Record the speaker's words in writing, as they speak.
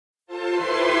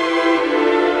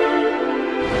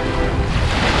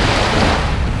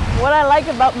I like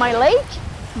about my lake?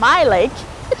 My lake?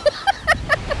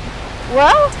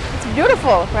 Well, it's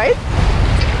beautiful, right?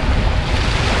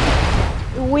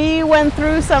 We went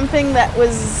through something that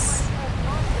was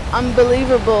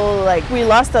unbelievable. Like, we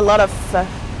lost a lot of,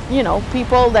 you know,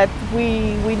 people that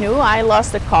we knew. I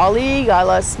lost a colleague, I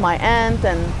lost my aunt,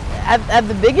 and at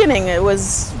the beginning it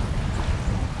was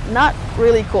not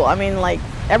really cool. I mean, like,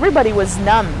 everybody was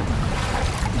numb.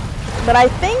 But I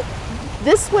think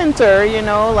this winter, you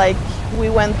know, like, we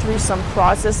went through some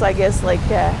process, I guess, like,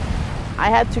 I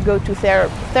had to go to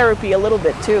therapy a little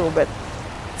bit too, but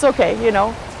it's okay, you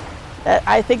know.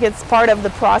 I think it's part of the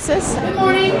process. Good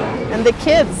morning. And the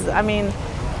kids, I mean,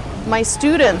 my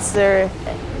students, they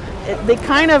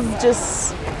kind of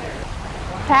just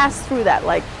pass through that,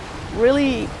 like,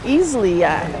 really easily.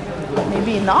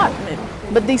 Maybe not,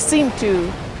 but they seem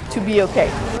to be okay.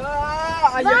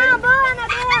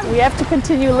 We have to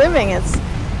continue living.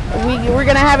 We're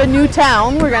going to have a new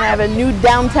town, we're going to have a new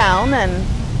downtown, and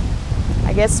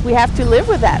I guess we have to live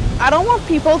with that. I don't want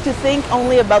people to think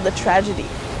only about the tragedy.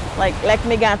 Like,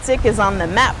 Lac-Mégantic is on the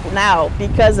map now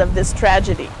because of this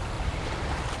tragedy.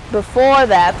 Before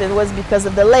that, it was because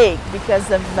of the lake, because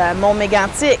of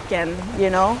Mont-Mégantic, and, you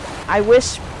know, I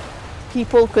wish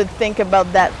people could think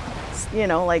about that, you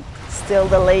know, like, still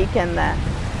the lake and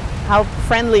how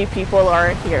friendly people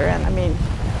are here. And I mean,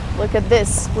 look at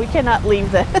this. We cannot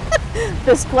leave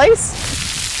this place.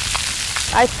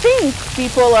 I think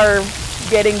people are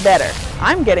getting better.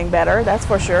 I'm getting better, that's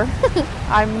for sure.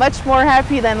 I'm much more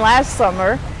happy than last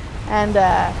summer. And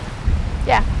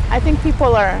yeah, I think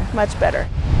people are much better.